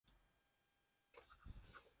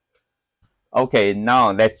Okay,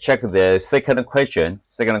 now let's check the second question.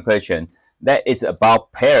 Second question that is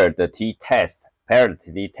about paired t-test. Paired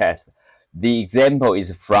t-test. The example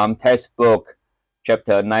is from textbook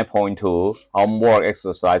chapter 9.2 homework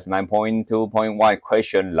exercise 9.2.1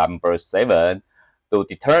 question number 7 to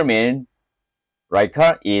determine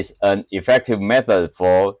RICA is an effective method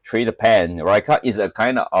for treat pain. RICA is a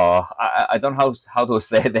kind of I don't know how to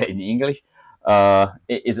say that in English.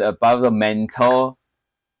 It is about the mental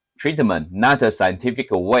treatment, not a scientific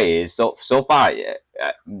way. So far,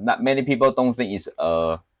 not many people don't think it's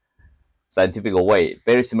a scientific way.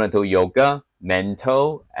 Very similar to yoga,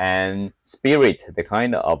 mental, and spirit, the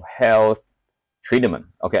kind of health treatment.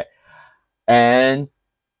 Okay, and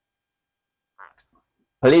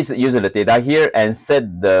please use the data here and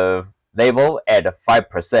set the level at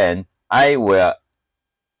 5%. I will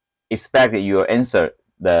expect your answer,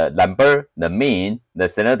 the number, the mean, the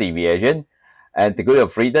standard deviation, and degree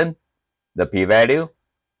of freedom, the p-value,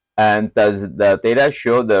 and does the data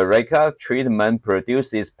show the RICA treatment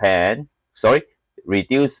produces pain? Sorry,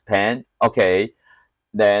 reduce pain. Okay,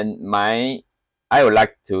 then I would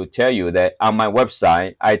like to tell you that on my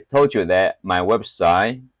website, I told you that my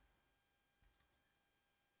website,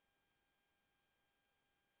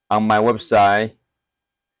 on my website,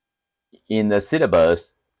 in the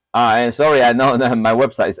syllabus, sorry, I know that my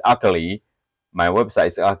website is ugly. My website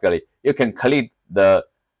is ugly. You can click the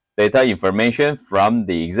data information from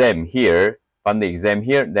the exam here.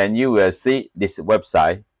 Then you will see this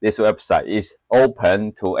website. This website is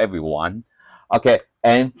open to everyone. Okay,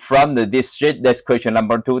 and from this sheet, that's question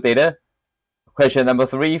number 2 data. Question number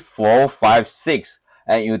 3, 4, 5, 6,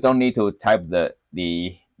 and you don't need to type the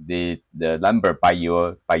number by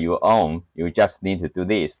your own. You just need to do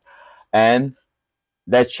this. And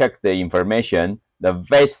let's check the information. The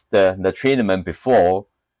vest, the treatment before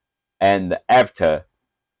and after.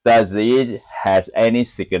 Does it has any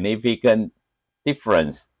significant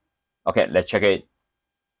difference? Okay, let's check it.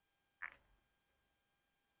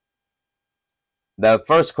 The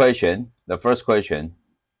first question. Okay.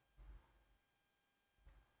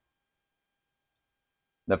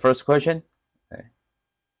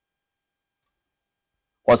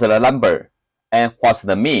 What's the number? And what's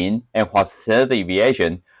the mean? And what's the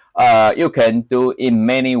deviation? You can do in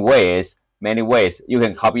many ways. You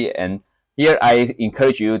can copy, and here I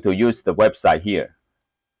encourage you to use the website here.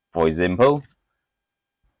 For example,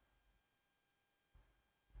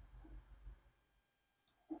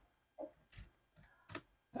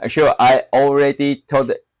 sure, I already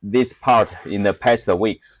taught this part in the past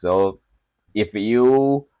weeks. So if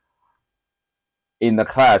you in the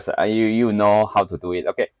class, you know how to do it.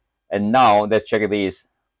 Okay, and now let's check this.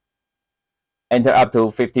 Enter up to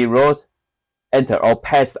 50 rows. Enter or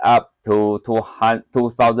pass up to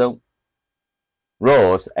 2,000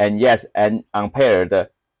 rows. And yes, and unpaired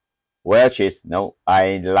wedges. No,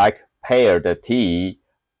 I like paired t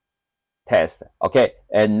test. Okay,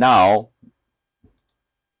 and now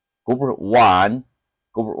group one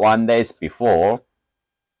days before,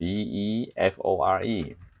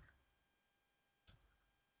 BEFORE.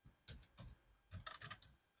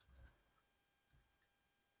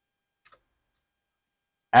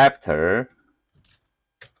 After,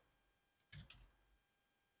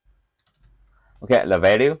 okay, the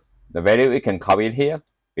value we can copy it here.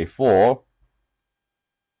 Before,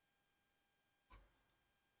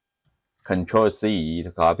 Control C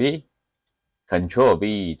to copy, Control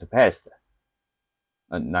V to paste.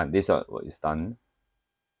 Now this is done.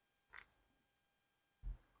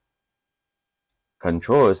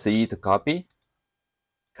 Control C to copy,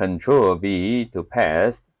 Control V to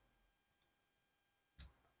paste.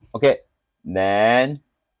 Okay, then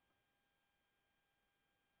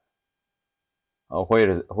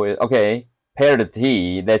okay, paired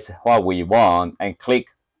t, that's what we want, and click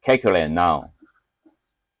calculate now.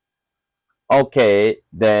 Okay,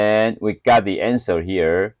 then we got the answer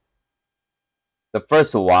here. The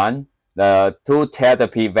first one, the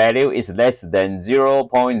two-tailed p-value is less than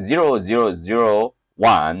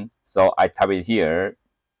 0.0001, so I type it here.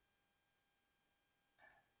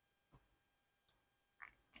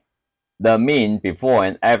 The mean before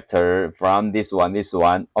and after from this one.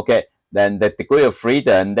 Okay, then the degree of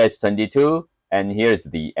freedom, that's 22, and here's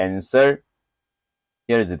the answer.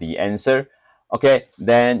 Okay,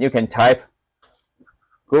 then you can type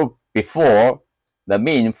group before, the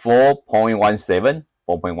mean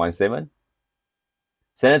 4.17,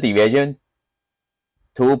 standard deviation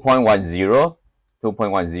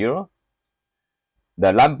 2.10,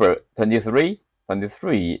 the number 23,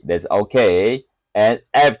 that's okay. And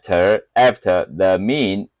after the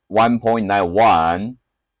mean 1.91,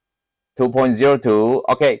 2.02,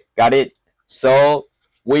 okay, got it. So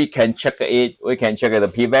we can check it. We can check the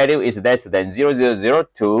p-value is less than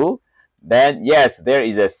 0.0002. Then yes, there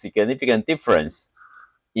is a significant difference.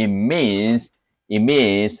 It means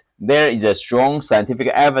there is a strong scientific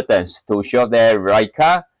evidence to show that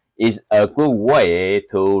RICA is a good way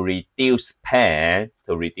to reduce pain.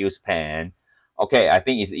 Okay, I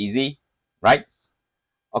think it's easy, right?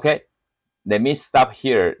 Okay, let me stop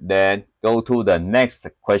here, then go to the next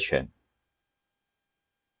question.